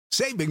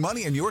Save big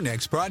money on your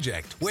next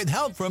project with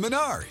help from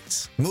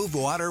Menards. Move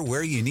water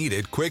where you need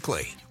it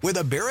quickly with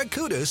a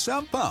Barracuda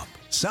sump pump.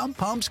 Sump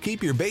pumps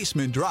keep your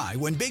basement dry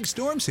when big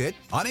storms hit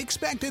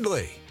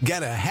unexpectedly.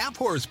 Get a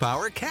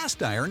half-horsepower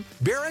cast iron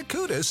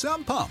Barracuda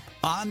sump pump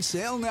on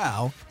sale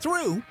now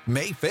through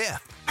May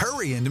 5th.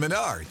 Hurry into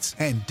Menards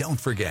and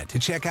don't forget to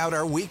check out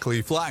our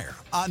weekly flyer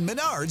on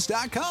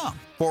Menards.com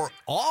for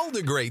all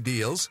the great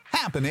deals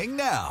happening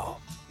now.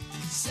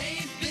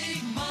 Save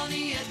big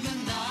money at Menards.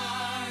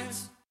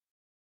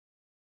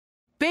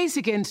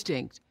 Basic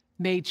Instinct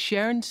made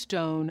Sharon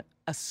Stone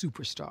a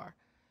superstar.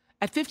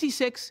 At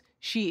 56,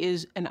 she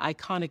is an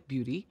iconic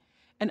beauty,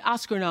 an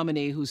Oscar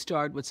nominee who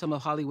starred with some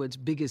of Hollywood's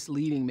biggest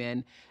leading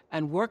men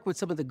and worked with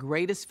some of the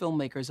greatest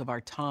filmmakers of our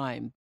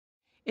time.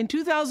 In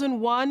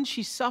 2001,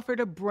 she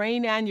suffered a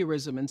brain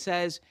aneurysm and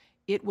says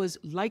it was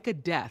like a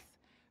death.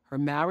 Her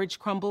marriage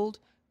crumbled.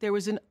 There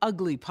was an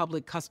ugly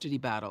public custody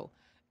battle.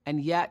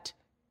 And yet,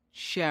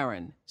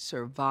 Sharon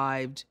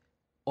survived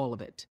all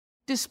of it.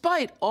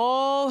 Despite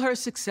all her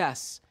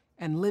success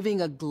and living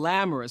a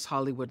glamorous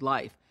Hollywood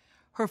life,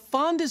 her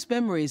fondest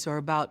memories are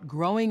about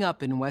growing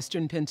up in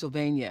Western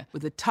Pennsylvania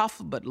with a tough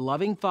but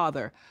loving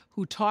father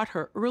who taught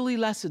her early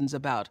lessons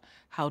about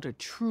how to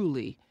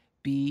truly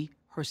be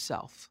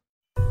herself.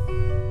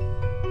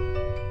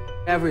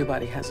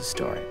 Everybody has a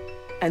story,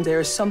 and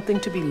there is something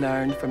to be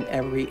learned from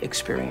every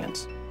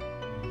experience.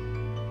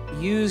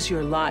 Use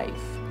your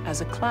life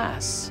as a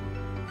class.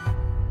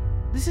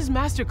 This is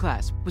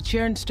Masterclass with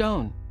Sharon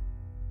Stone.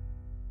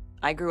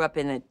 I grew up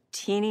in the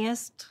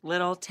teeniest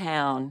little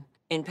town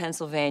in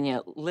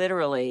Pennsylvania,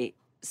 literally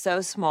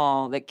so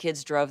small that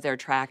kids drove their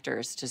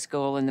tractors to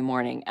school in the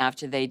morning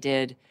after they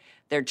did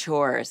their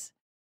chores.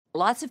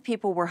 Lots of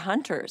people were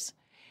hunters,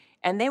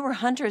 and they were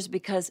hunters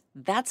because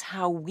that's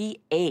how we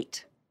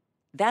ate.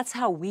 That's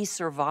how we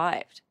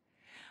survived.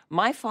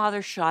 My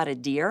father shot a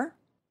deer.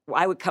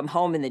 I would come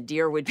home and the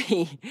deer would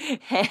be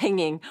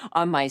hanging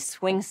on my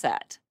swing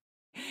set.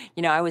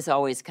 You know, I was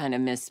always kind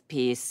of Miss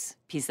Peace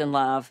and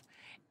Love.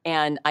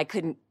 And I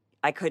couldn't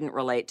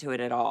relate to it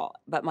at all.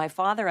 But my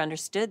father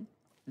understood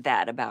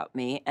that about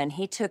me, and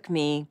he took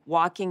me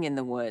walking in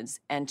the woods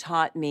and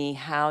taught me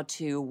how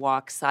to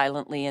walk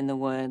silently in the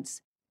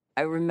woods.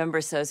 I remember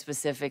so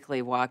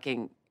specifically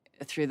walking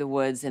through the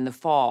woods in the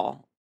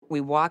fall. We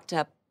walked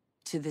up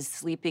to this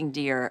sleeping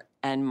deer,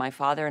 and my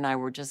father and I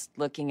were just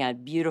looking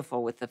at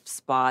beautiful with the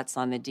spots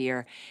on the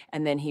deer,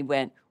 and then he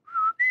went,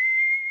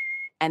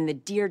 and the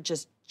deer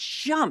just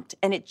jumped,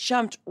 and it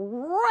jumped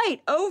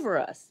right over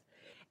us.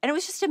 And it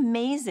was just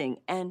amazing.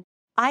 And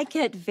I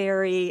get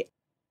very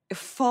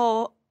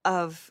full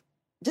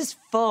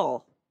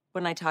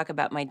when I talk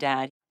about my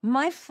dad.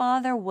 My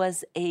father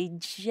was a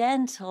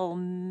gentle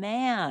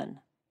man.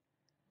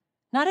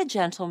 Not a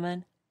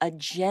gentleman, a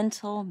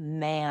gentle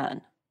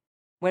man.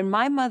 When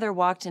my mother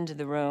walked into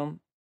the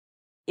room,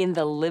 in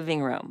the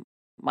living room,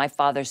 my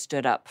father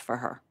stood up for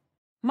her.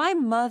 My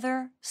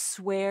mother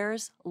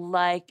swears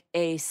like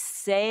a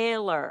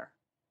sailor.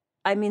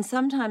 I mean,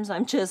 sometimes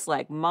I'm just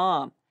like,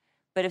 Mom.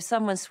 But if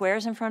someone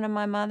swears in front of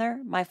my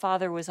mother, my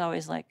father was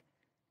always like,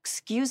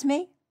 excuse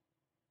me?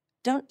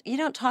 You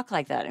don't talk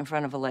like that in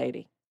front of a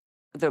lady.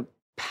 The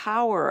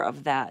power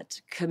of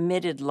that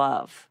committed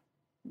love.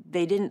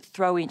 They didn't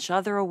throw each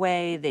other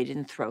away. They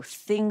didn't throw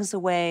things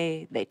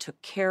away. They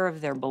took care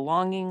of their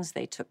belongings.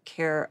 They took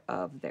care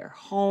of their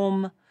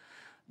home.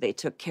 They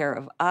took care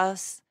of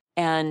us.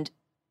 And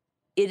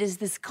it is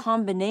this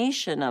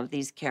combination of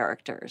these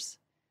characters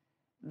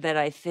that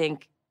I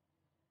think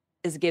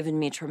has given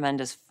me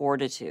tremendous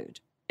fortitude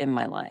in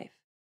my life.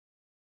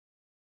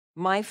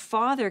 My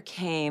father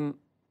came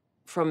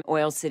from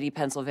Oil City,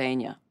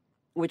 Pennsylvania,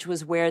 which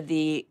was where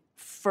the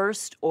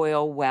first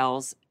oil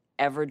wells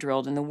ever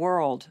drilled in the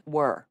world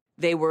were.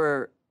 They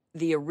were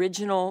the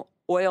original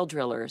oil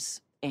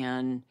drillers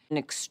and an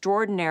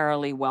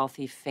extraordinarily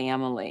wealthy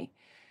family.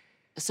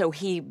 So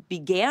he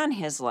began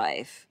his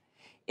life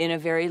in a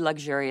very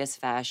luxurious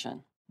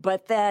fashion.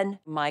 But then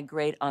my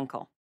great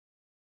uncle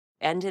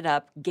ended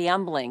up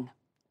gambling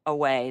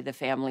away the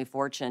family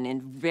fortune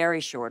in very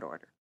short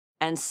order.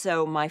 And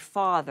so my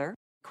father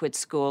quit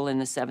school in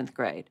the 7th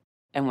grade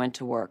and went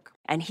to work.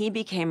 And he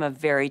became a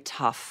very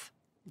tough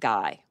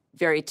guy,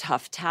 very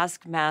tough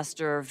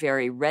taskmaster,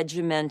 very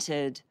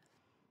regimented,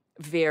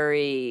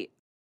 very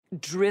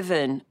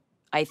driven,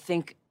 I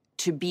think,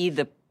 to be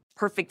the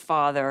perfect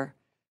father.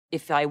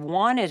 If I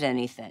wanted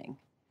anything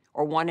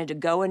or wanted to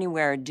go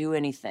anywhere or do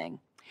anything,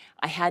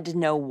 I had to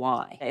know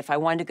why. If I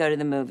wanted to go to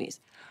the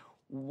movies,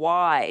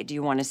 why do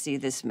you want to see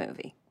this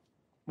movie?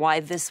 Why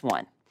this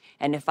one?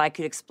 And if I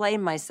could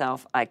explain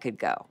myself, I could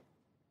go.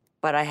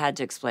 But I had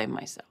to explain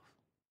myself.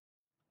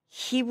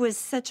 He was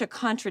such a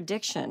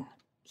contradiction.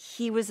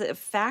 He was a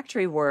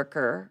factory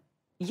worker,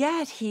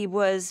 yet he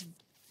was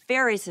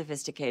very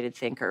sophisticated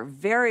thinker,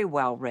 very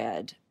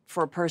well-read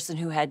for a person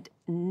who had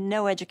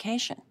no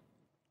education.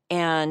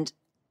 And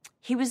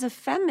he was a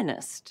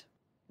feminist,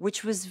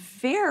 which was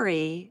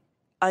very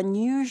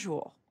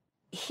unusual.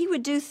 he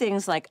would do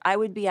things like I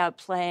would be out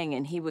playing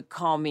and he would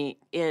call me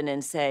in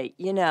and say,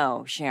 you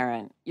know,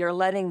 Sharon, you're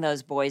letting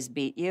those boys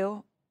beat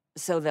you,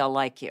 so they'll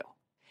like you.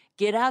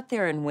 Get out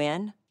there and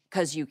win,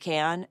 because you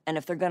can, and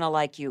if they're going to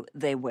like you,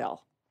 they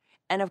will.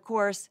 And of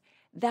course,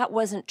 that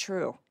wasn't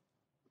true.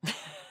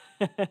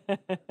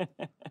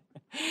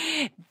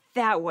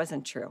 That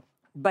wasn't true.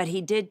 But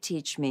he did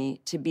teach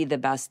me to be the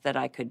best that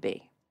I could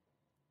be.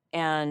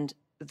 And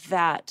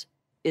that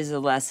is a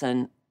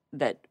lesson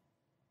that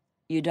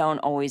you don't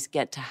always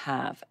get to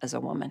have as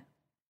a woman.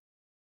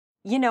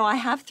 You know, I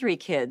have 3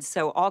 kids,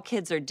 so all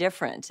kids are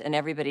different, and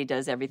everybody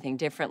does everything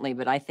differently,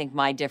 but I think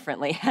my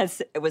differently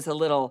was a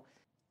little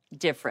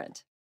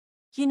different.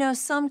 You know,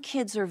 some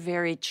kids are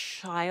very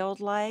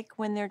childlike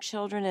when they're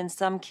children, and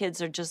some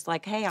kids are just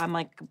like, hey, I'm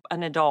like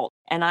an adult.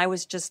 And I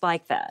was just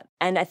like that.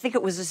 And I think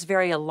it was just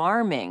very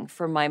alarming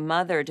for my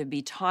mother to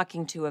be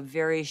talking to a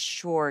very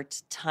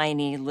short,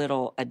 tiny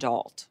little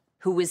adult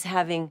who was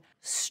having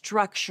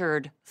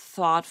structured,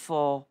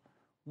 thoughtful,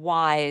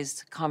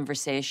 wise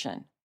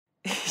conversation.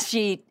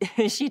 She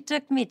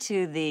took me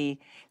to the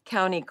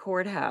county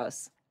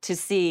courthouse to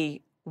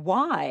see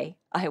why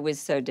I was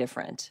so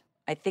different.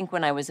 I think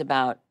when I was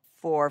about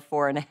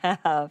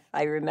 4.5,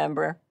 I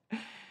remember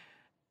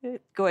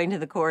going to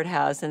the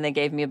courthouse and they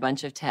gave me a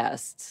bunch of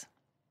tests.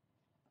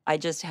 I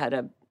just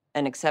had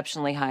an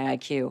exceptionally high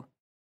IQ.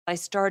 I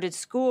started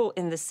school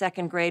in the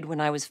 2nd grade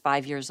when I was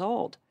 5 years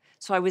old.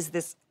 So I was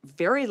this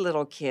very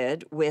little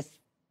kid with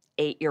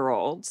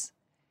 8-year-olds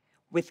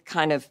with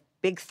kind of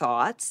big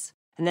thoughts.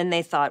 And then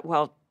they thought,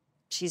 well,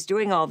 she's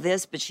doing all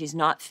this, but she's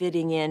not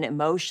fitting in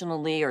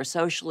emotionally or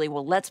socially.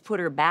 Well, let's put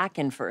her back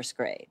in 1st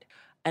grade.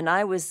 And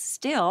I was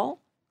still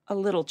a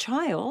little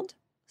child,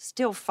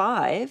 still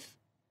 5,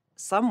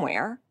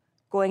 somewhere,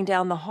 going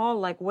down the hall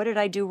like, what did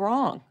I do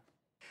wrong?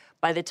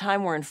 By the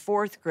time we're in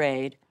 4th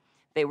grade,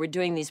 they were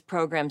doing these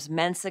programs.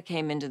 Mensa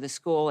came into the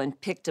school and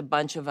picked a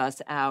bunch of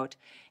us out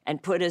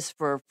and put us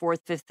for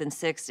 4th, 5th, and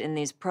 6th in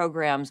these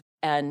programs.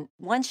 And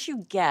once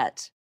you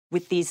get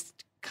with these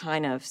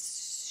kind of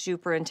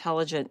super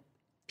intelligent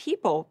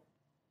people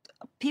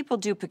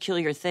do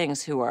peculiar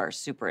things who are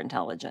super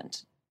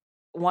intelligent.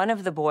 One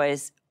of the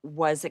boys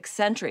was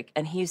eccentric,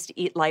 and he used to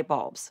eat light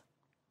bulbs.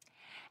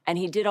 And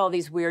he did all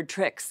these weird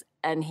tricks,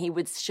 and he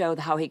would show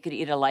how he could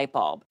eat a light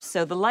bulb.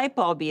 So the light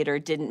bulb eater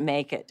didn't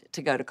make it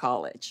to go to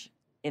college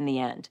in the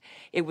end.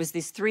 It was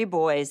these 3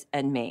 boys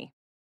and me.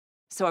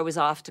 So I was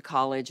off to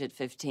college at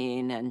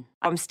 15, and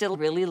I'm still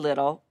really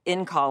little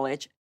in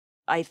college.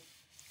 I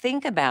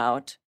think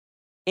about,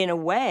 in a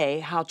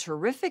way, how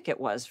terrific it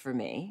was for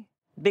me,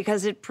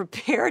 because it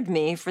prepared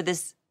me for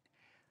this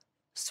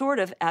sort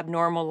of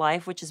abnormal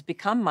life, which has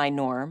become my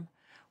norm,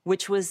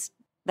 which was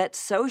that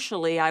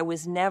socially I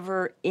was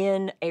never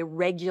in a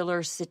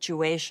regular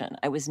situation.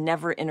 I was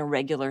never in a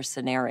regular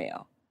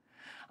scenario.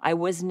 I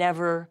was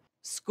never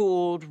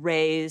schooled,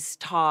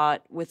 raised,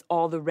 taught with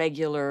all the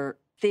regular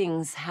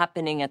things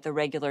happening at the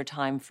regular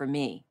time for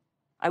me.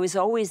 I was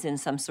always in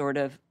some sort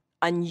of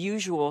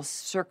unusual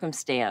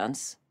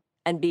circumstance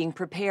and being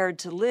prepared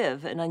to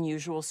live an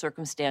unusual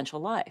circumstantial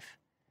life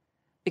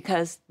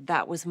because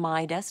that was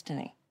my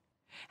destiny.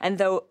 And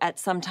though at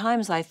some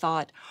times I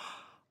thought,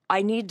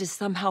 I need to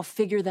somehow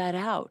figure that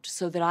out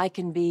so that I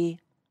can be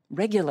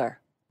regular,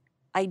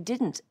 I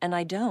didn't and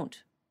I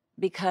don't,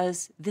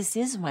 because this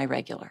is my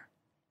regular.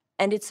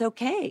 And it's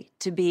okay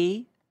to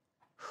be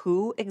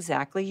who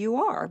exactly you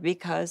are,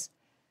 because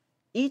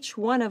each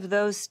one of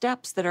those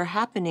steps that are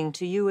happening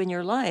to you in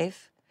your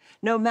life,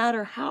 no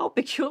matter how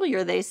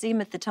peculiar they seem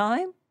at the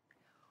time,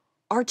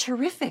 are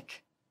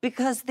terrific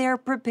because they're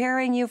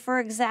preparing you for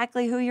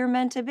exactly who you're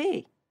meant to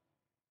be.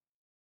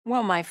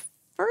 Well, my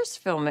first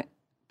film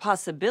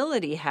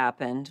possibility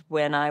happened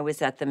when I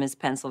was at the Miss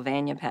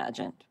Pennsylvania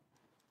pageant,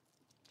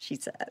 she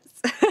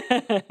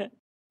says.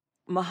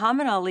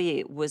 Muhammad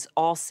Ali was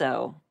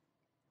also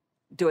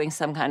doing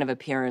some kind of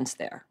appearance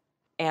there.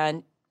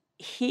 And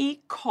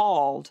he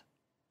called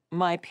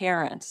my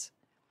parents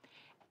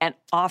and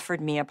offered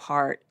me a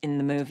part in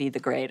the movie The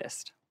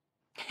Greatest.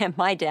 And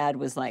my dad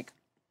was like,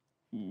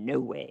 no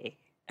way.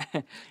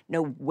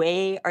 No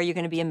way are you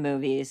going to be in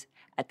movies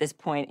at this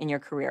point in your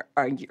career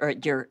or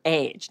your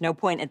age. No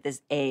point at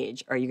this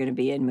age are you going to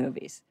be in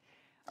movies.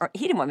 Or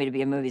he didn't want me to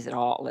be in movies at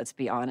all, let's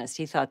be honest.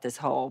 He thought this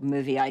whole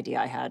movie idea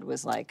I had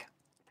was like,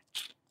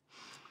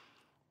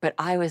 but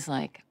I was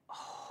like,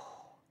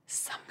 oh,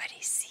 somebody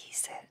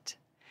sees it.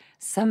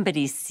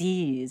 Somebody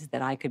sees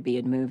that I could be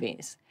in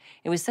movies.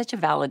 It was such a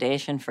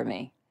validation for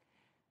me.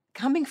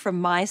 Coming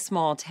from my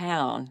small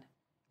town,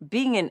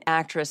 being an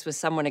actress was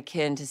someone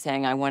akin to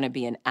saying, I want to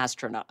be an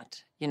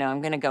astronaut. You know,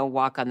 I'm going to go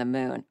walk on the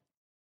moon.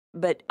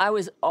 But I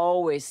was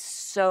always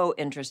so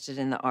interested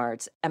in the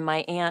arts. And my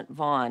Aunt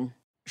Vaughn,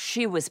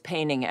 she was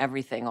painting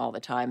everything all the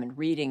time and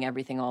reading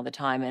everything all the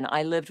time. And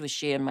I lived with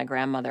she and my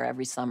grandmother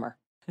every summer.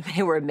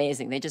 They were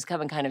amazing. They just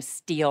come and kind of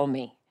steal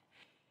me.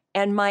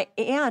 And my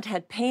aunt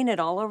had painted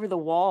all over the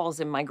walls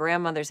in my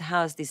grandmother's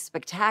house these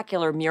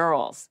spectacular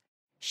murals.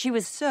 She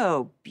was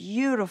so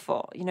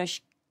beautiful, you know,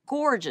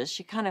 gorgeous.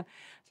 She kind of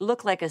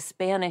looked like a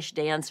Spanish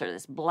dancer,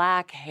 this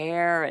black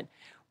hair and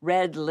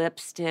red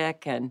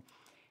lipstick, and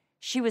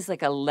she was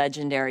like a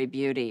legendary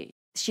beauty.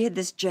 She had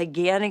this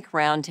gigantic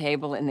round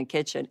table in the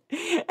kitchen,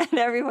 and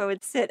everyone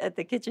would sit at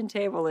the kitchen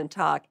table and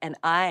talk, and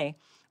I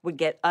would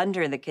get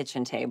under the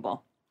kitchen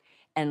table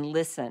and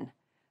listen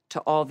to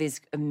all these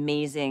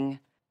amazing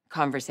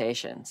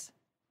conversations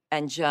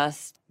and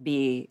just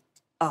be,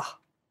 oh,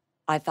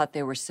 I thought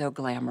they were so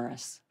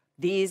glamorous.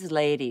 These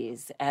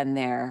ladies and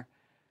their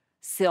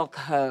silk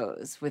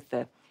hose with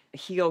the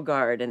heel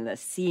guard and the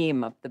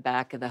seam up the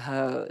back of the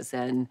hose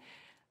and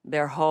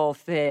their whole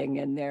thing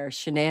and their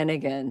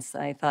shenanigans,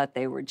 I thought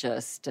they were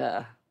just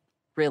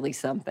really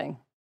something.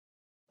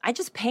 I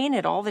just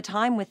painted all the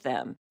time with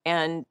them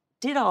and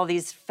did all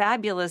these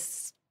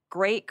fabulous,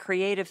 great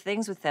creative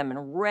things with them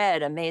and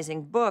read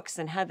amazing books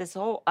and had this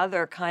whole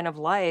other kind of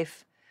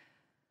life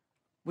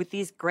with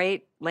these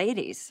great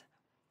ladies.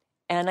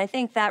 And I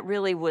think that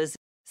really was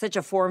such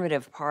a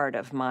formative part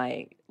of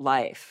my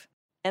life.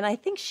 And I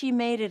think she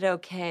made it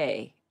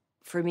okay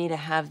for me to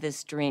have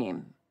this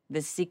dream,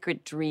 this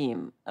secret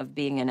dream of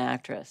being an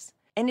actress.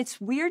 And it's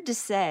weird to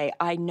say,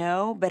 I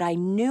know, but I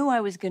knew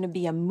I was going to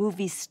be a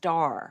movie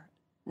star,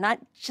 not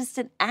just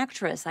an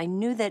actress. I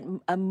knew that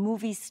a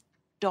movie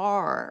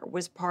star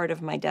was part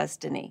of my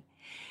destiny.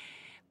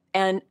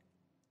 And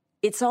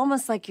it's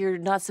almost like you're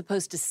not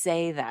supposed to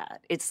say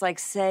that. It's like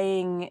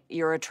saying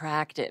you're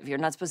attractive. You're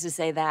not supposed to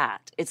say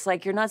that. It's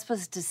like you're not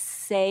supposed to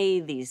say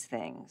these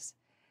things.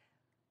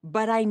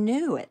 But I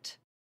knew it.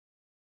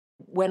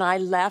 When I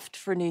left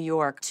for New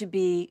York to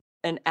be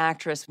an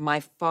actress, my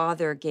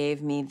father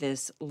gave me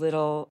this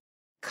little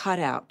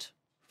cutout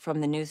from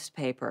the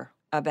newspaper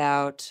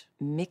about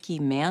Mickey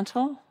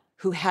Mantle,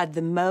 who had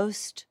the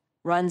most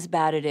runs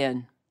batted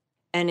in.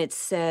 And it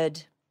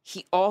said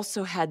he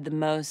also had the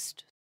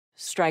most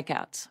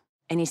strikeouts.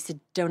 And he said,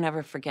 don't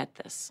ever forget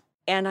this.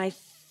 And I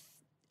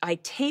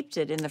taped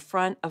it in the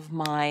front of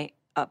my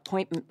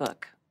appointment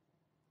book.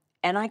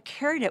 And I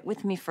carried it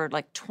with me for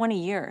like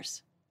 20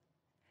 years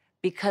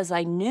because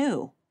I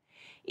knew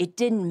it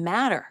didn't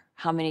matter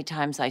how many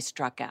times I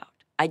struck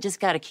out. I just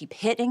got to keep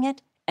hitting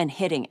it and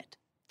hitting it.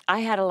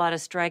 I had a lot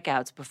of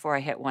strikeouts before I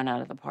hit one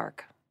out of the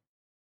park.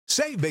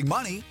 Save big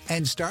money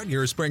and start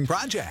your spring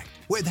project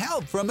with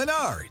help from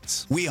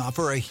Menards. We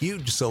offer a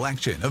huge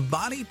selection of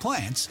bonnie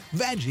plants,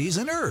 veggies,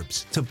 and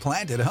herbs to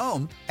plant at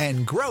home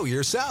and grow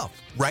yourself.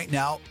 Right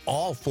now,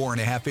 all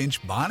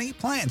 4.5-inch bonnie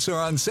plants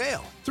are on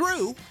sale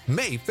through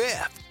May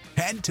 5th.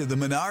 Head to the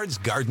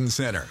Menards Garden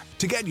Center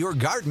to get your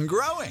garden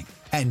growing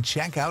and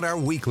check out our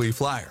weekly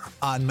flyer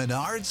on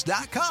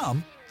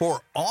menards.com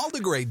for all the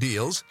great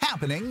deals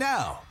happening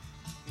now.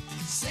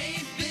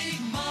 Save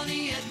big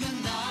money at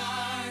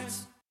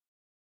Menards.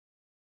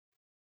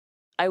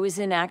 I was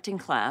in acting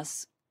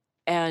class,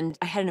 and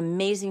I had an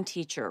amazing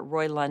teacher,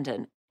 Roy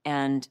London,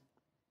 and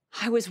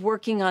I was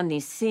working on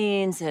these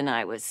scenes, and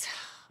I was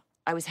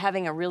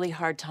having a really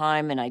hard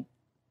time, and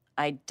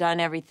I'd done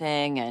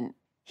everything, and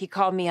he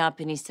called me up,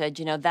 and he said,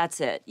 you know,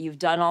 that's it. You've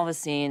done all the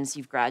scenes.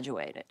 You've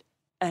graduated.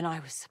 And I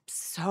was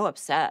so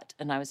upset,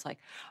 and I was like,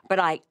 but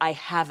I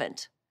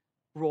haven't,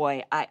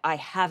 Roy. I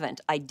haven't.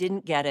 I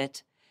didn't get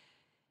it.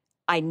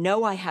 I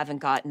know I haven't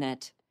gotten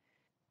it.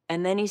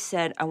 And then he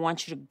said, I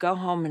want you to go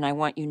home and I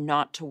want you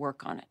not to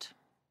work on it.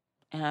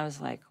 And I was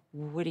like,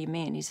 what do you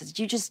mean? He says,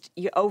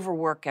 you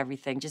overwork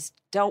everything. Just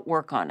don't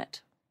work on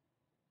it.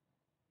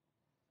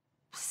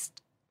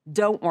 Just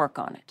don't work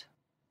on it.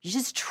 You're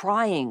just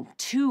trying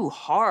too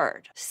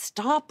hard.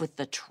 Stop with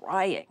the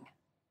trying.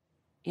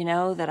 You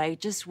know, that I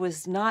just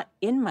was not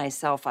in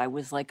myself. I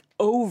was like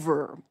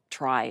over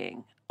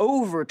trying.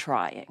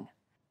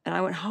 And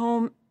I went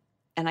home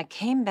and I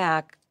came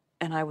back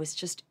and I was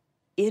just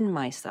in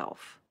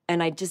myself.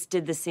 And I just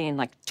did the scene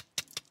like,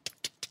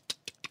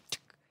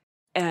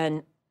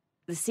 and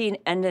the scene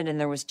ended and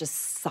there was just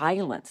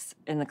silence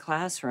in the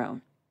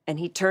classroom. And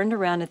he turned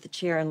around at the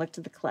chair and looked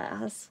at the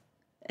class.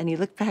 And he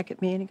looked back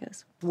at me and he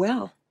goes,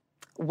 well,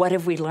 what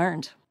have we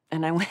learned?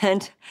 And I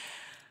went,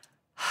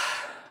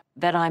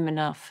 that I'm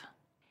enough.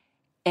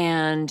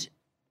 And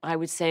I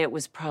would say it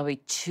was probably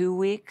 2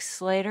 weeks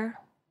later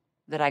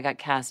that I got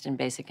cast in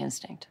Basic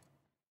Instinct.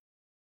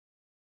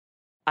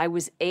 I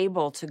was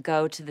able to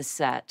go to the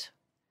set,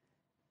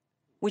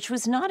 which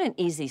was not an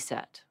easy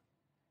set,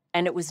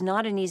 and it was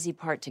not an easy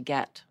part to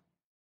get.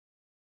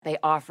 They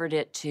offered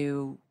it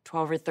to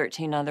 12 or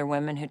 13 other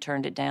women who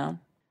turned it down.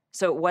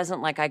 So it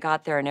wasn't like I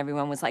got there and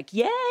everyone was like,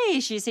 yay,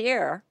 she's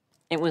here.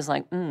 It was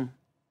like,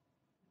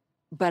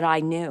 But I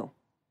knew,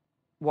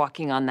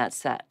 walking on that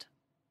set,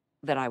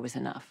 that I was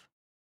enough.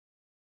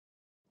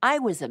 I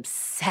was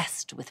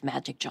obsessed with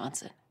Magic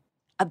Johnson.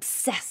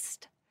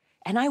 Obsessed.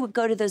 And I would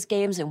go to those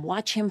games and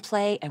watch him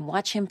play and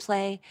watch him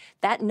play.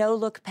 That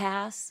no-look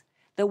pass,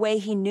 the way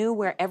he knew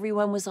where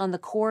everyone was on the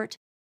court,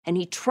 and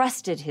he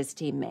trusted his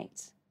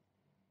teammates.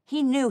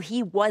 He knew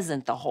he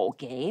wasn't the whole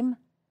game.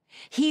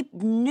 He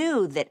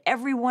knew that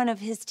every one of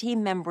his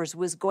team members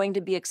was going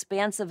to be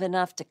expansive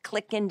enough to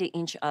click into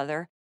each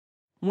other.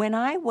 When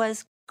I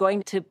was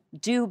going to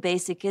do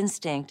Basic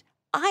Instinct,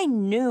 I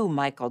knew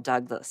Michael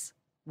Douglas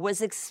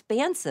was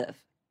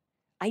expansive.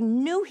 I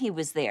knew he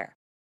was there.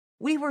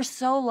 We were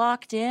so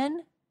locked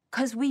in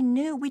because we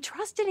knew we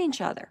trusted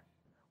each other.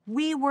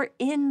 We were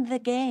in the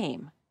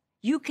game.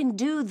 You can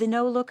do the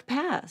no-look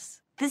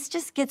pass. This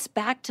just gets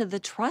back to the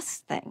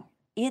trust thing.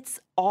 It's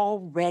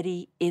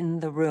already in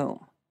the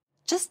room.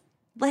 Just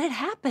let it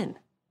happen.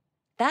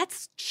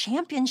 That's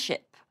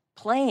championship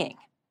playing.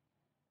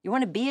 You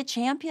want to be a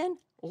champion?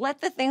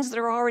 Let the things that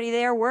are already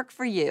there work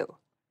for you.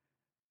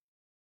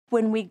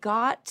 When we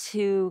got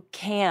to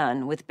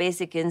Cannes with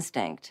Basic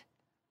Instinct,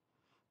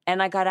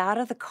 and I got out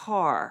of the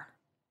car,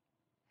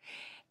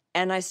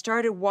 and I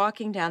started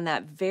walking down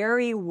that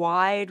very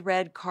wide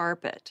red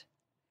carpet,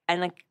 and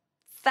like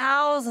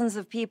thousands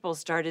of people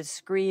started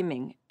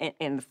screaming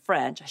in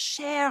French,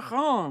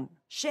 Sharon,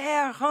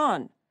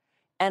 Sharon.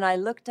 And I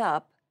looked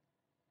up,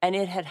 and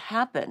it had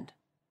happened.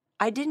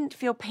 I didn't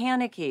feel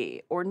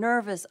panicky or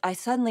nervous. I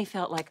suddenly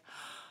felt like,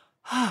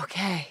 oh,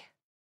 okay.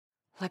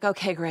 Like,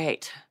 okay,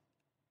 great.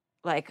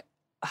 We're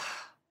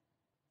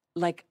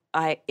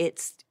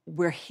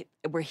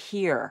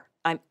here.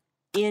 I'm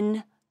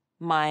in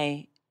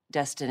my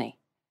destiny.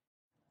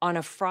 On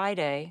a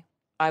Friday,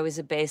 I was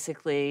a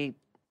basically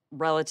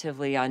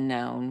relatively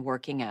unknown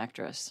working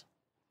actress.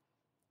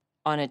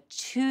 On a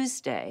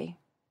Tuesday,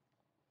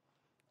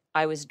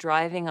 I was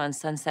driving on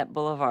Sunset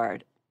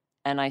Boulevard,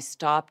 and I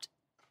stopped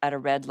at a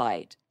red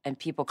light, and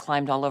people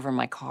climbed all over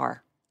my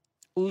car.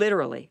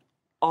 Literally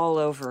all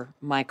over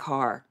my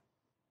car.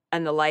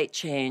 And the light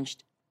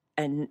changed,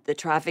 and the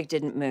traffic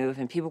didn't move,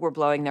 and people were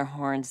blowing their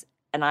horns,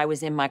 and I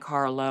was in my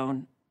car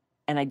alone,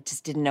 and I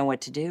just didn't know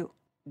what to do.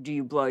 Do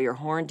you blow your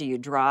horn? Do you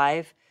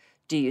drive?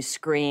 Do you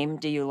scream?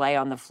 Do you lay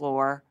on the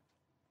floor?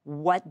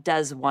 What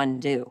does one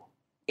do?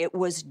 It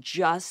was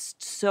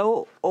just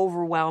so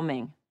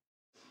overwhelming.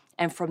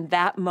 And from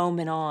that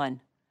moment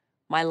on,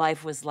 my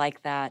life was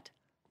like that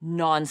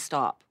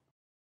nonstop.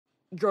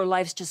 Your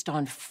life's just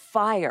on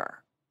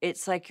fire.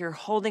 It's like you're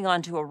holding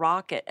onto a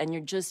rocket and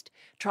you're just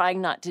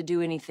trying not to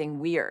do anything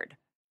weird.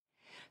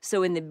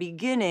 So in the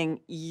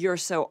beginning, you're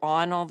so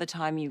on all the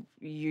time,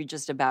 you're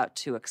just about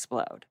to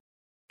explode.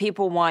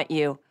 People want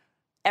you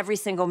every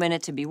single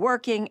minute to be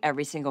working,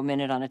 every single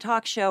minute on a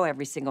talk show,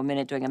 every single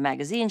minute doing a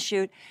magazine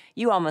shoot.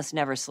 You almost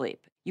never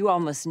sleep. You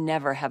almost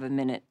never have a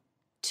minute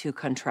to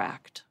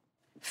contract.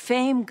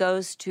 Fame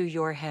goes to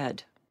your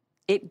head.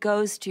 It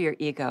goes to your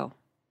ego.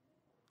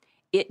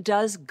 It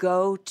does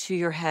go to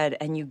your head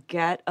and you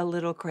get a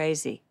little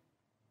crazy.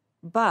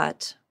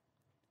 But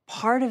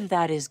part of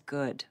that is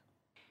good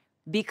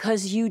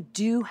because you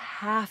do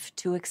have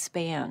to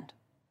expand.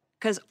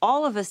 Because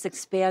all of us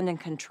expand and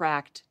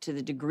contract to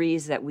the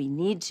degrees that we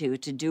need to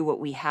do what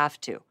we have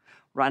to.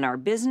 Run our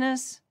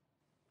business,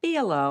 be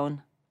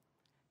alone,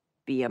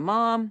 be a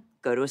mom,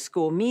 go to a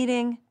school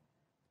meeting,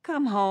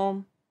 come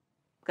home,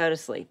 go to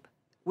sleep.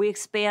 We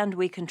expand,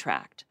 we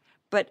contract.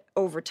 But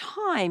over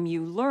time,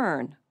 you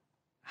learn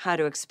how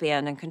to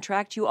expand and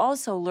contract. You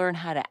also learn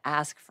how to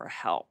ask for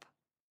help.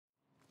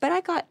 But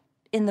I got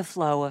in the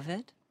flow of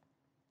it.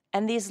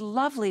 And these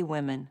lovely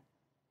women,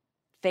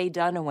 Faye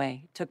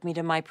Dunaway took me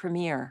to my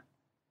premiere.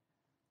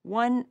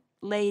 One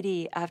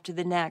lady after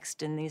the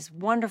next, and these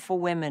wonderful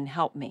women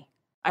helped me.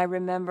 I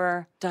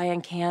remember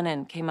Diane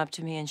Cannon came up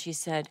to me and she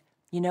said,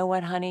 "You know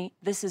what, honey?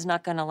 This is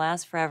not going to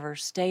last forever.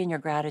 Stay in your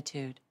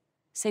gratitude.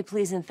 Say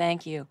please and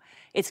thank you.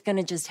 It's going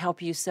to just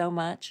help you so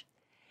much."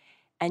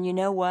 And you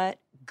know what?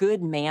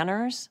 Good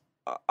manners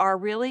are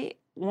really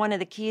one of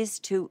the keys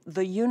to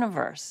the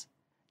universe.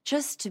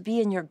 Just to be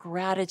in your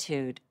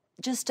gratitude,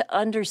 just to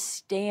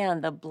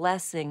understand the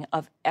blessing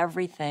of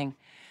everything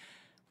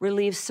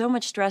relieves so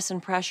much stress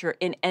and pressure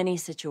in any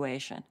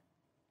situation.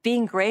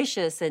 Being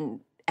gracious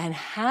and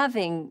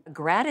having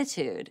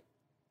gratitude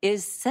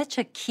is such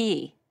a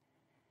key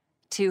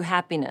to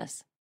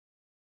happiness.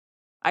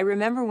 I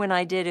remember when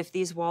I did If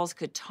These Walls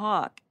Could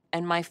Talk,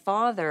 and my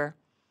father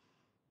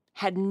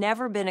had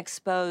never been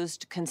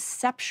exposed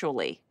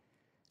conceptually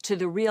to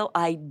the real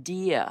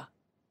idea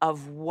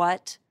of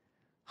what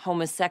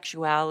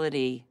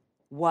homosexuality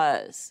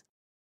was.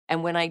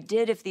 And when I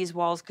did If These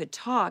Walls Could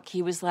Talk,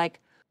 he was like,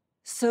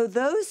 "So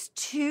those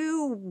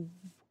two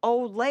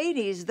old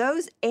ladies,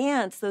 those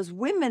aunts, those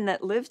women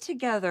that lived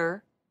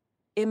together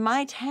in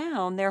my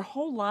town their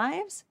whole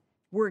lives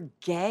were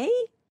gay?"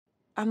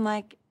 I'm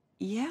like,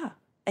 "Yeah."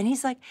 And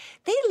he's like,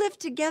 "They lived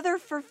together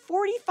for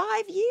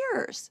 45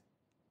 years.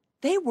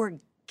 They were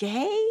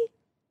gay?"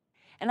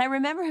 And I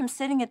remember him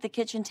sitting at the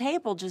kitchen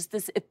table, just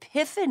this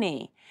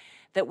epiphany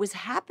that was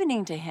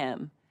happening to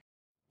him.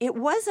 It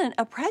wasn't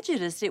a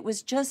prejudice, it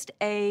was just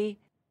an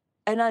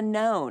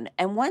unknown.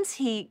 And once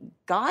he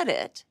got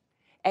it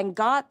and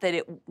got that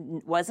it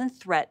wasn't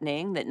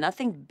threatening, that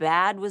nothing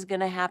bad was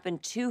going to happen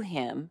to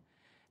him,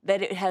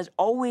 that it has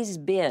always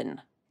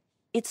been,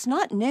 it's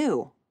not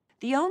new.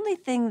 The only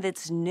thing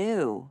that's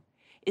new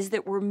is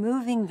that we're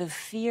moving the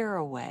fear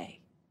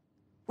away.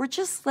 We're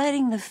just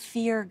letting the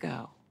fear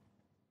go.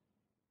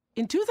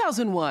 In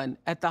 2001,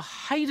 at the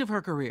height of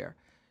her career,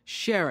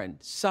 Sharon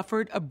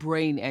suffered a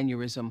brain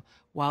aneurysm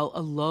while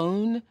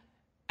alone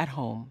at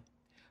home.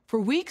 For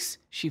weeks,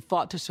 she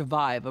fought to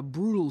survive a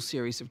brutal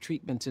series of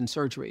treatments and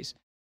surgeries.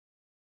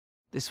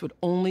 This would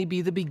only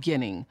be the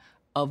beginning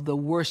of the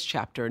worst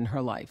chapter in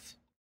her life.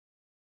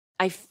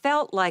 I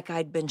felt like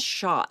I'd been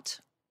shot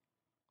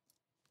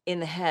in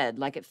the head,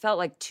 like it felt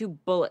like 2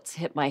 bullets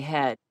hit my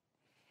head.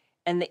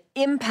 And the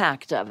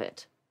impact of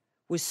it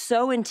was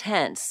so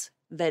intense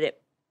that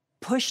it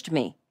pushed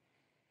me.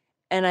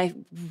 And I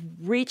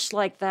reached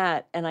like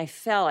that, and I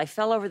fell. I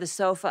fell over the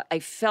sofa. I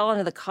fell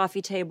onto the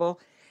coffee table,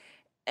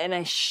 and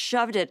I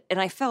shoved it, and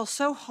I fell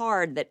so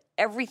hard that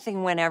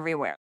everything went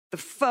everywhere. The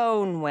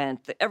phone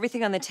went,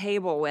 everything on the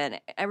table went.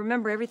 I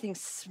remember everything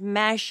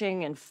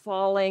smashing and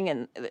falling,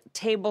 and the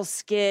table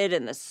skid,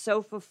 and the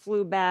sofa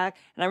flew back.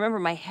 And I remember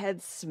my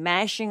head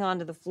smashing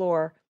onto the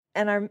floor.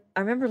 And I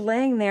remember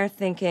laying there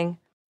thinking,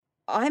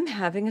 I'm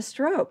having a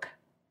stroke.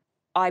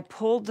 I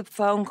pulled the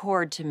phone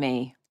cord to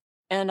me,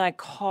 and I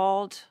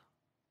called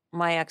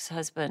my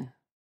ex-husband.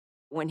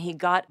 When he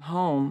got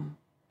home,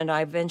 and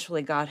I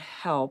eventually got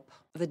help,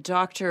 the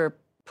doctor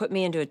put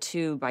me into a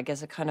tube, I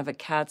guess a kind of a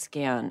CAT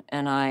scan,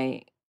 and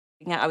I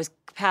was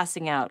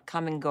passing out,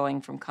 coming,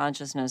 going from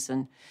consciousness,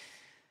 and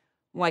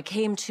when I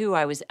came to,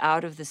 I was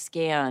out of the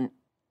scan,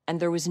 and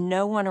there was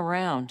no one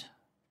around.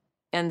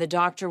 And the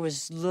doctor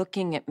was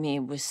looking at me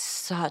with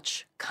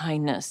such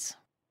kindness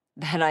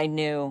that I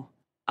knew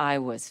I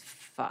was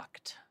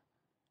fucked.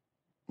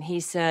 He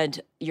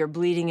said, "You're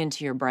bleeding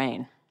into your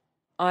brain."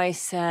 I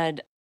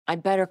said,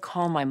 "I'd better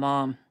call my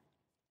mom."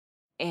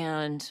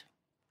 And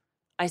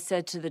I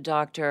said to the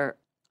doctor,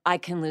 "I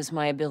can lose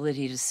my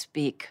ability to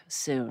speak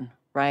soon,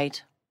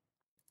 right?"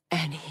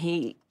 And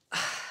he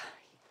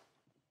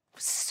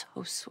was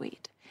so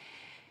sweet.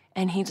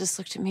 And he just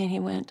looked at me and he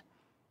went,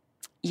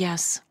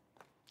 "Yes."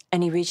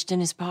 And he reached in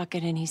his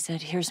pocket and he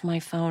said, "Here's my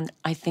phone.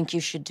 I think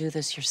you should do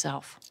this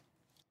yourself."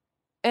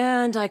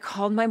 And I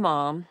called my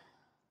mom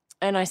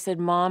and I said,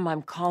 "Mom,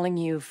 I'm calling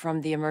you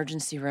from the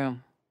emergency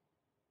room."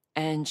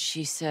 And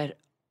she said,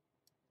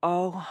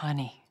 "Oh,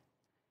 honey."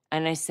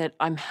 And I said,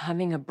 "I'm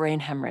having a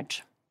brain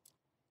hemorrhage."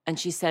 And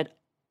she said,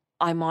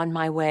 "I'm on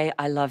my way.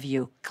 I love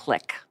you."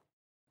 Click.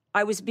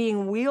 I was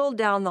being wheeled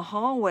down the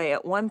hallway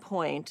at one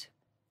point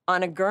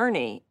on a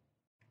gurney.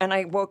 And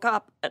I woke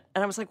up and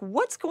I was like,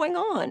 "What's going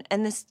on?"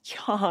 And this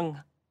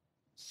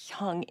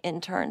young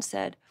intern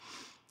said,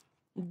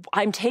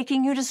 "I'm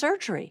taking you to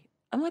surgery."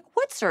 I'm like,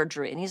 "What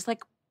surgery?" And he's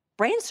like,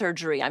 "Brain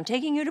surgery. I'm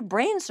taking you to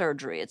brain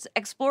surgery. It's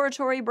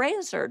exploratory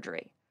brain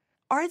surgery."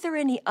 Are there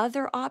any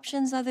other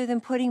options other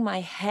than putting my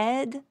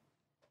head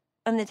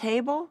on the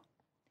table?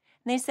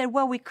 And they said,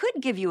 "Well, we could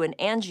give you an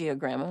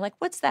angiogram." I'm like,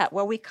 "What's that?"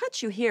 "Well, we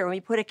cut you here and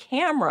we put a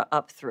camera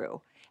up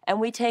through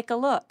and we take a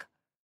look."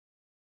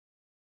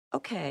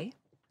 Okay.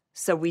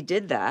 So we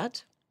did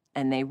that,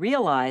 and they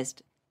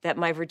realized that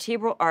my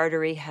vertebral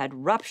artery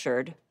had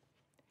ruptured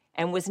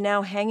and was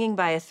now hanging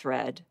by a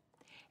thread.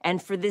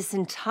 And for this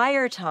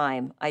entire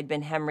time, I'd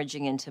been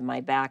hemorrhaging into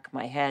my back,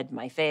 my head,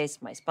 my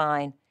face, my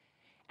spine.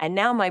 And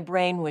now my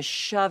brain was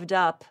shoved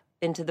up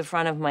into the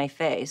front of my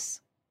face.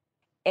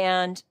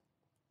 And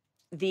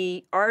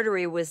the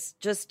artery was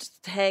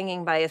just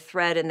hanging by a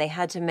thread, and they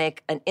had to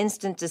make an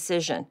instant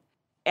decision.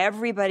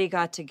 Everybody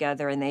got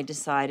together and they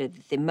decided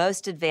that the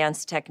most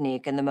advanced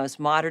technique and the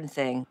most modern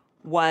thing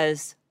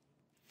was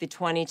the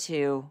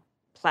 22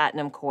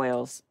 platinum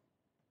coils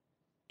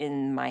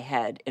in my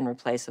head in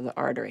place of the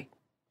artery.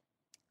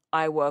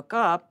 I woke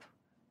up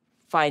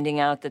finding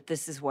out that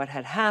this is what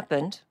had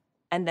happened,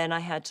 and then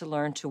I had to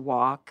learn to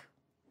walk,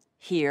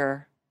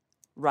 hear,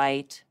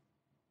 write,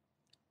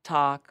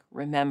 talk,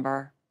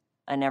 remember,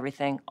 and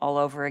everything all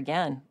over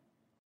again.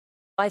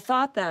 I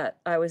thought that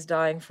I was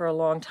dying for a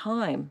long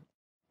time.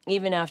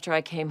 Even after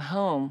I came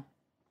home,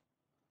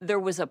 there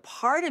was a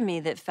part of me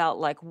that felt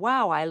like,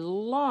 wow, I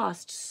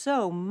lost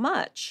so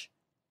much.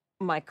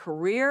 My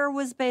career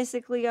was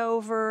basically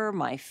over.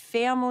 My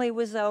family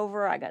was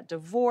over. I got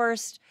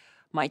divorced.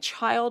 My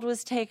child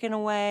was taken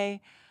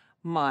away.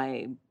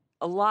 A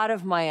lot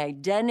of my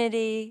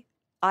identity,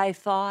 I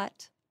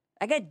thought.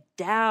 I got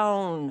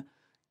down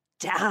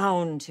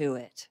to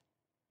it.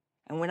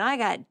 And when I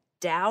got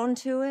down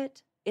to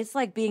it, it's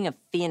like being a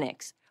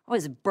phoenix. I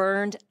was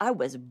burned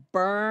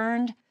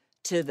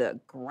to the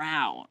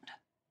ground.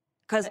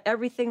 Because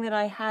everything that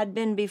I had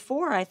been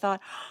before, I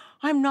thought,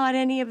 I'm not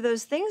any of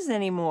those things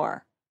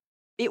anymore.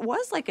 It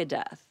was like a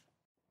death,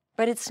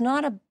 but it's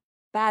not a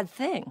bad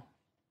thing.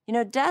 You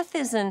know, death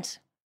isn't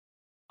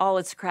all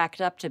it's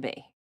cracked up to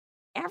be.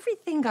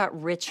 Everything got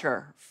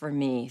richer for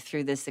me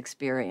through this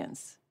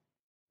experience.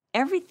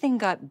 Everything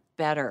got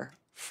better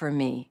for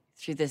me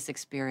through this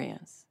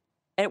experience.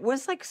 It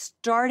was like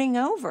starting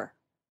over.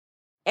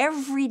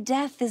 Every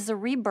death is a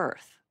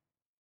rebirth.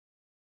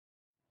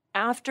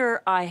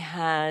 After I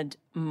had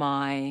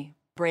my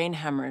brain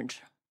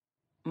hemorrhage,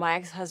 my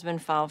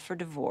ex-husband filed for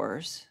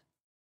divorce,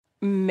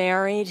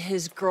 married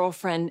his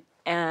girlfriend,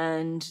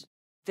 and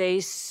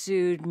they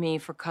sued me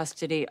for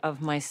custody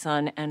of my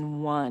son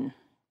and won,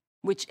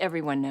 which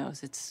everyone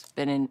knows. It's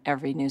been in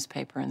every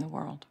newspaper in the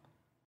world.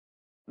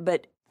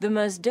 But The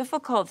most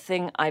difficult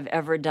thing I've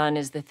ever done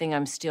is the thing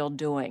I'm still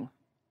doing,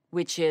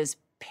 which is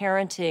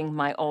parenting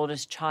my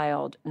oldest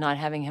child, not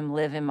having him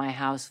live in my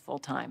house full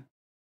time.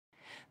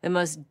 The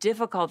most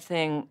difficult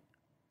thing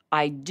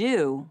I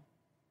do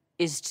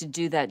is to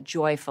do that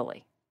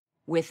joyfully,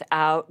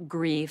 without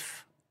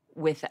grief,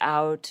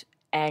 without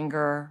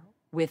anger,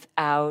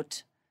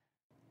 without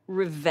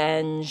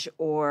revenge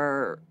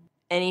or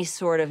any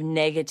sort of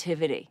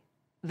negativity.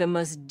 The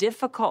most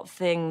difficult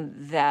thing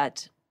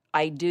that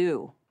I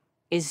do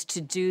is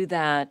to do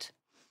that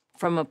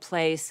from a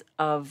place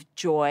of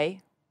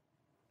joy,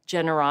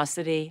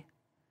 generosity,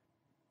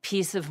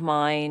 peace of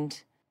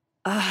mind,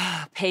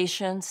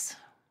 patience,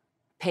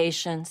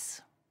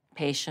 patience,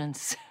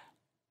 patience.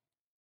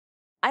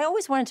 I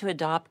always wanted to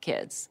adopt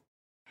kids.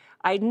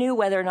 I knew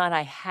whether or not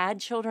I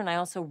had children,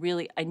 I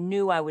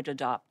knew I would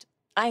adopt.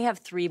 I have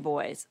 3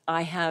 boys.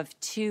 I have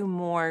 2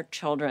 more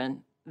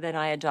children that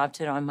I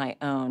adopted on my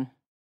own.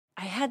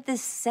 I had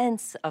this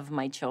sense of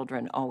my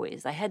children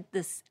always. I had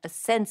a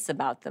sense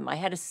about them. I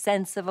had a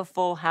sense of a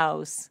full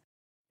house.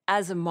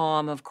 As a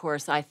mom, of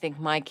course, I think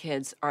my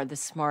kids are the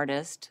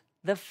smartest,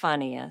 the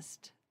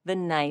funniest, the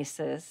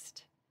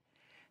nicest,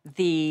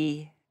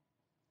 the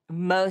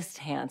most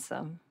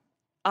handsome.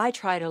 I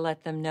try to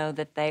let them know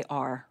that they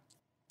are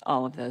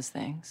all of those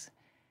things.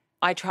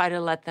 I try to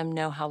let them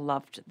know how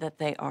loved that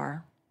they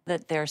are,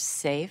 that they're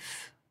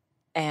safe,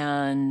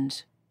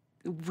 and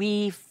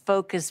we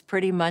focus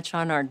pretty much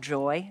on our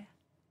joy,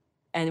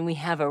 and we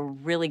have a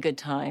really good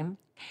time.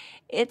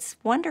 It's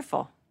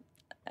wonderful.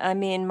 I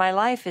mean, my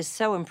life is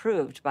so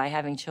improved by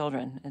having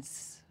children.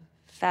 It's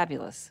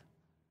fabulous.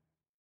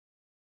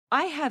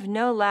 I have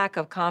no lack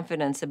of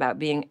confidence about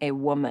being a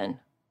woman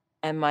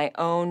and my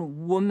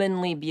own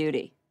womanly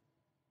beauty.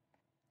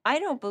 I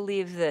don't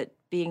believe that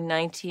being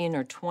 19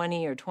 or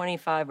 20 or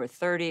 25 or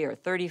 30 or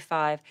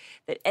 35,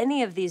 that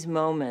any of these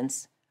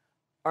moments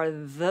are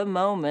the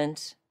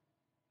moment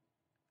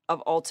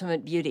of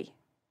ultimate beauty.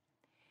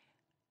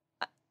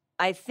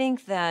 I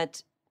think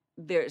that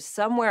there's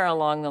somewhere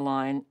along the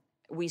line,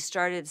 we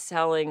started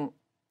selling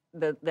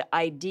the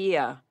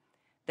idea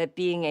that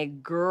being a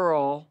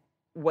girl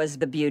was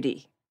the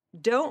beauty.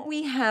 Don't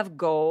we have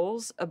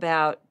goals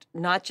about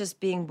not just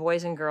being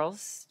boys and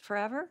girls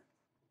forever?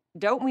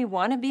 Don't we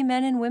want to be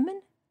men and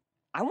women?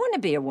 I want to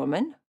be a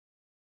woman.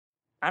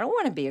 I don't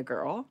want to be a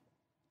girl.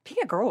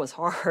 Being a girl was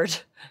hard,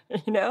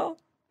 you know?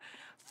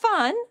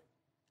 Fun.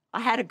 I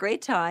had a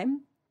great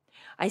time.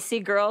 I see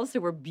girls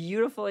who were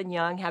beautiful and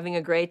young having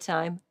a great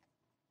time.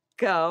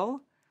 Go.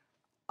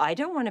 I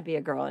don't want to be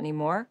a girl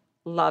anymore.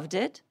 Loved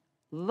it.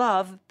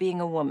 Love being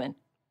a woman.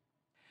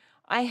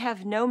 I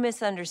have no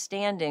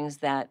misunderstandings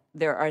that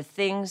there are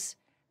things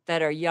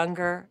that are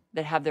younger,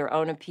 that have their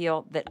own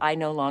appeal, that I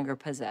no longer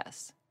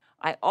possess.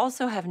 I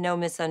also have no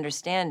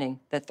misunderstanding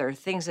that there are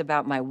things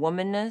about my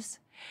womanness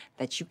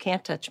that you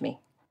can't touch me.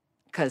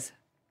 Because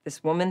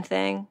this woman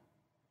thing,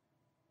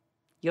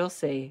 you'll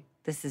see,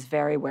 this is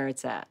very where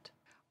it's at.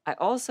 I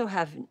also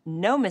have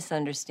no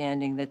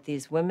misunderstanding that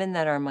these women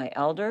that are my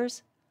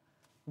elders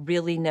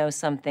really know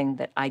something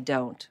that I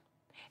don't.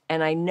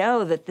 And I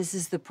know that this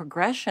is the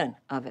progression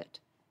of it.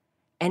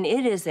 And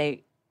it is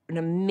an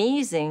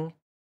amazing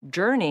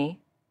journey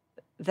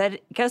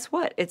that, guess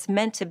what? It's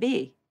meant to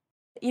be.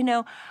 You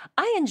know,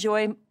 I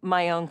enjoy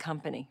my own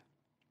company.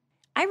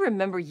 I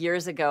remember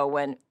years ago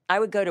when I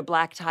would go to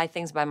black tie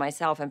things by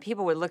myself and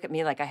people would look at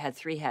me like I had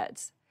 3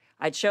 heads.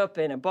 I'd show up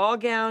in a ball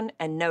gown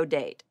and no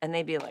date. And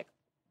they'd be like,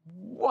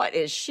 what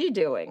is she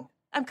doing?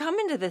 I'm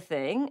coming to the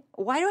thing.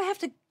 Why do I have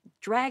to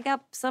drag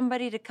up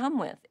somebody to come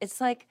with?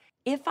 It's like,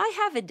 if I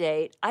have a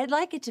date, I'd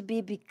like it to be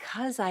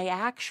because I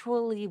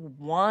actually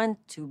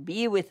want to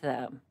be with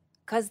them,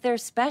 because they're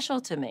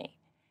special to me.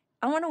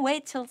 I want to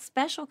wait till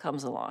special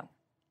comes along.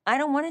 I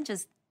don't want to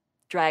just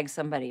drag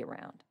somebody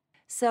around.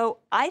 So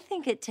I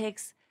think it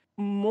takes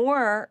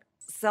more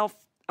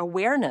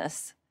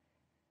self-awareness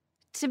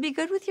to be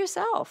good with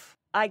yourself.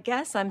 I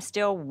guess I'm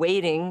still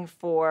waiting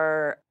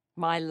for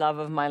my love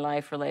of my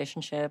life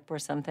relationship or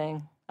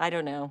something. I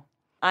don't know.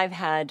 I've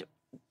had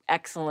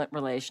excellent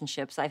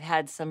relationships. I've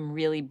had some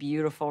really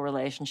beautiful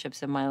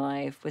relationships in my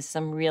life with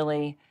some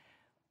really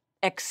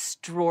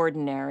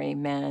extraordinary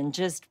men,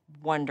 just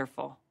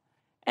wonderful.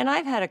 And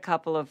I've had a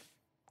couple of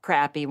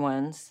crappy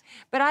ones.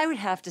 But I would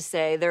have to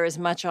say there is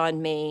much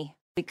on me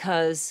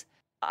because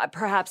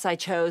perhaps I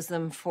chose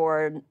them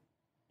for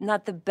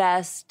not the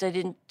best. I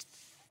didn't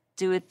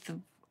do it.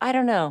 I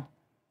don't know.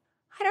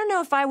 I don't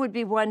know if I would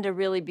be one to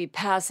really be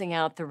passing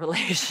out the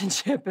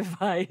relationship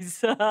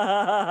advice.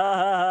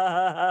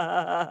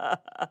 I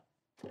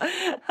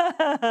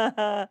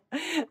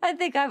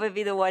think I would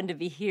be the one to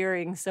be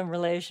hearing some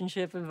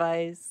relationship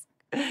advice.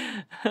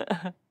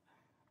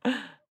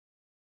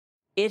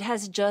 It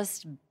has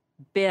just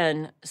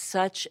been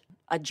such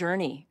a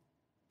journey,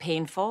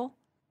 painful,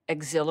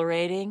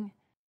 exhilarating.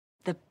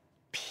 The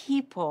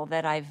people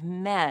that I've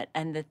met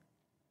and the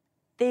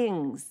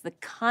things, the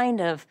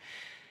kind of,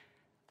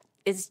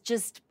 it's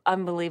just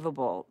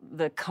unbelievable.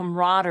 The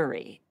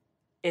camaraderie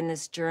in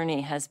this journey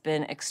has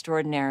been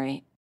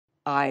extraordinary.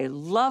 I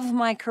love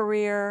my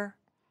career.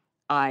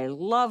 I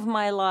love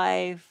my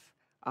life.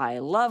 I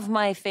love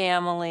my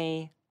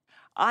family.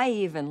 I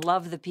even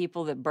love the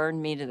people that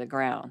burned me to the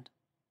ground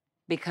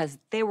because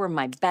they were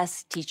my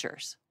best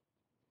teachers.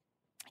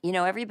 You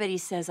know, everybody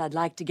says, I'd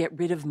like to get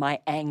rid of my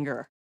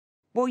anger.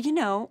 Well, you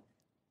know,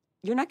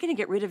 you're not going to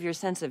get rid of your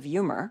sense of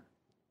humor.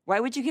 Why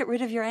would you get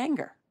rid of your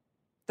anger?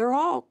 They're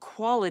all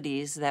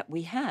qualities that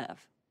we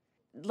have.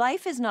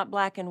 Life is not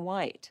black and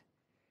white.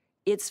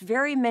 It's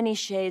very many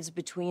shades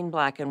between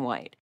black and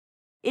white.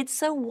 It's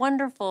so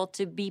wonderful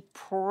to be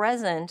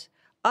present,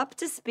 up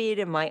to speed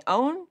in my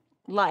own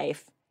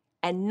life,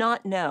 and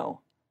not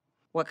know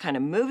what kind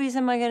of movies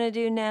am I going to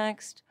do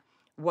next?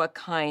 What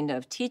kind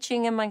of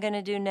teaching am I going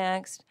to do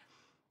next?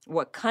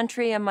 What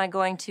country am I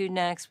going to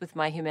next with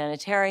my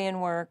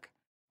humanitarian work?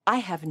 I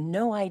have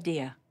no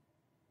idea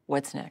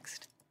what's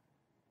next.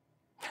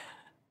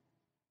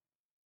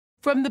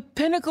 From the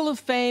pinnacle of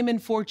fame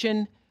and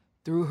fortune,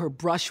 through her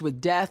brush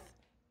with death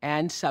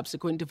and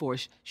subsequent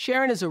divorce,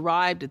 Sharon has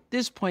arrived at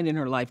this point in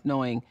her life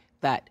knowing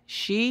that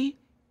she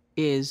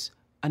is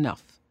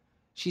enough.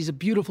 She's a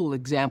beautiful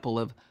example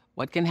of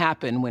what can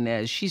happen when,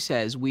 as she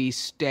says, we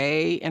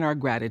stay in our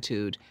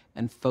gratitude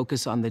and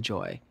focus on the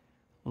joy.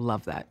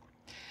 Love that.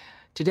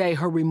 Today,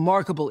 her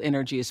remarkable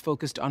energy is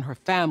focused on her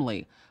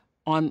family,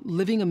 on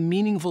living a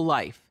meaningful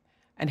life,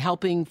 and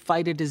helping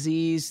fight a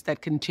disease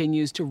that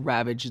continues to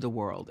ravage the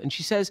world. And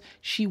she says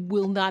she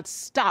will not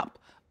stop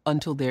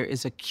until there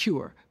is a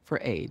cure for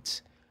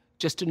AIDS.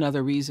 Just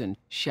another reason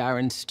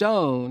Sharon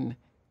Stone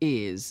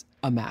is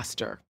a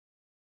master.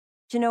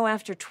 You know,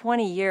 after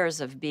 20 years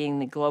of being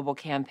the global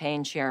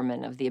campaign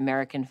chairman of the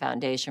American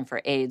Foundation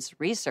for AIDS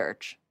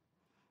Research,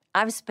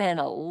 I've spent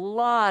a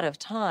lot of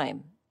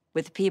time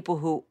with people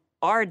who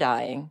are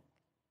dying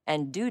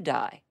and do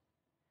die,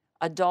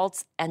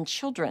 adults and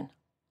children.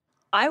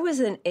 I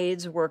was an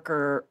AIDS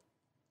worker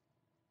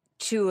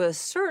to a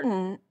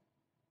certain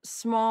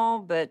small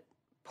but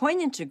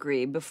poignant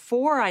degree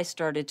before I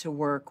started to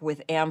work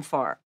with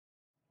AMFAR.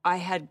 I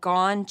had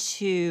gone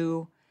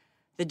to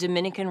the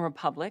Dominican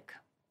Republic.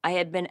 I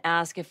had been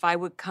asked if I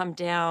would come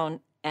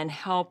down and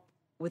help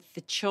with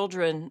the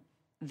children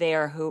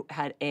there who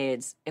had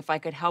AIDS, if I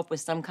could help with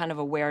some kind of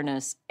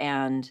awareness,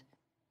 and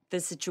the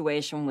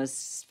situation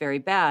was very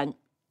bad.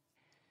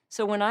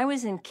 So when I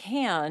was in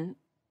Cannes,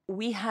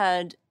 we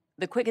had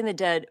The Quick and the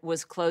Dead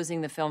was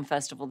closing the film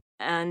festival,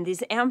 and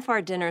these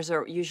AMFAR dinners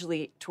are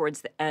usually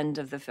towards the end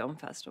of the film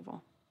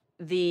festival.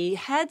 The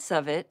heads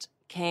of it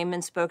came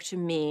and spoke to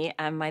me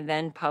and my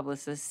then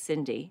publicist,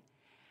 Cindy,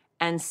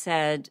 and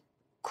said,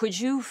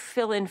 could you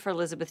fill in for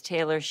Elizabeth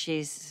Taylor?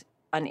 She's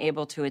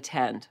unable to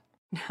attend.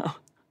 No,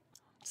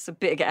 it's a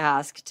big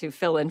ask to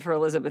fill in for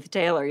Elizabeth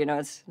Taylor. You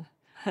know,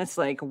 it's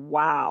like,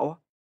 wow.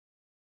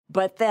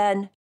 But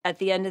then at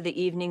the end of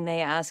the evening, they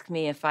asked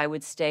me if I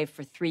would stay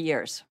for 3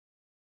 years.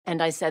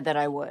 And I said that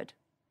I would.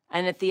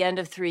 And at the end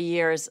of 3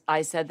 years,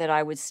 I said that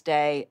I would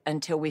stay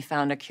until we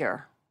found a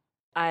cure.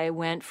 I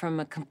went from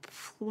a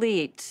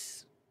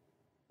complete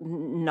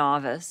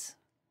novice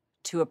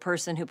to a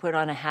person who put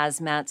on a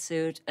hazmat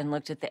suit and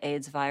looked at the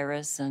AIDS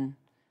virus, and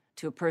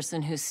to a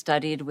person who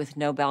studied with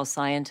Nobel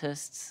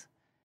scientists.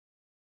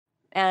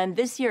 And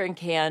this year in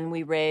Cannes,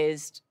 we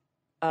raised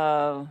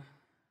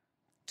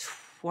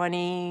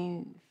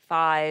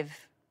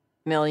 25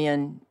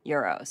 million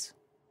euros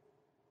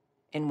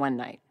in one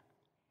night.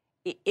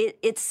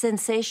 It's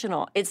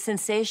sensational. It's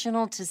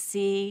sensational to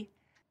see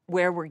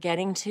where we're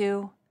getting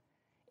to.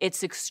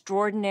 It's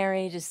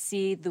extraordinary to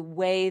see the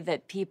way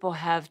that people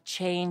have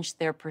changed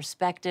their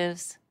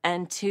perspectives,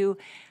 and to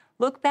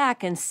look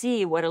back and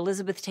see what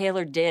Elizabeth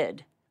Taylor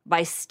did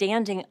by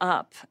standing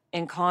up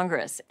in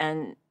Congress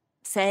and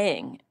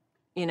saying,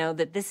 you know,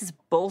 that this is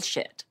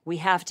bullshit. We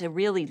have to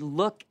really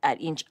look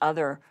at each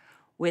other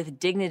with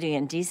dignity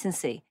and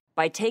decency.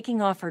 By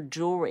taking off her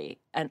jewelry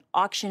and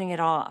auctioning it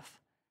off.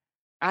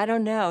 I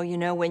don't know, you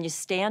know, when you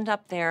stand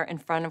up there in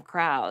front of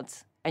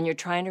crowds and you're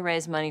trying to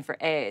raise money for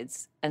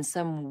AIDS, and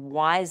some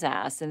wise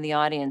ass in the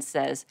audience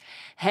says,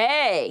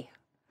 hey,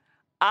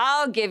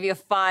 I'll give you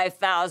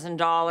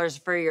 $5,000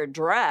 for your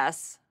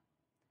dress.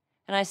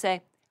 And I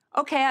say,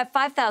 okay, I have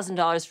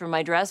 $5,000 for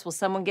my dress. Will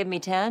someone give me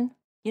 10?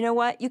 You know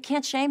what? You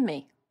can't shame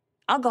me.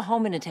 I'll go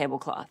home in a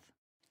tablecloth.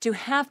 To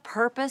have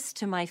purpose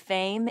to my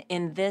fame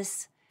in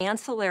this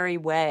ancillary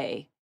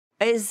way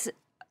is,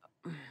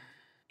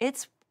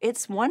 it's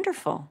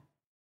wonderful.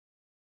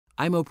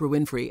 I'm Oprah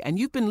Winfrey, and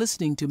you've been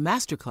listening to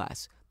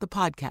Masterclass, the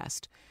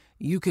podcast.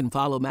 You can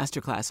follow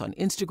Masterclass on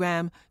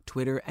Instagram,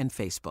 Twitter, and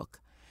Facebook.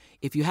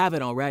 If you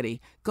haven't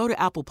already, go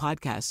to Apple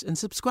Podcasts and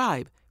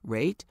subscribe,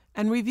 rate,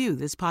 and review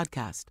this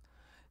podcast.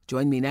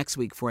 Join me next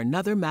week for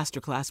another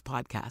Masterclass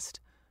podcast.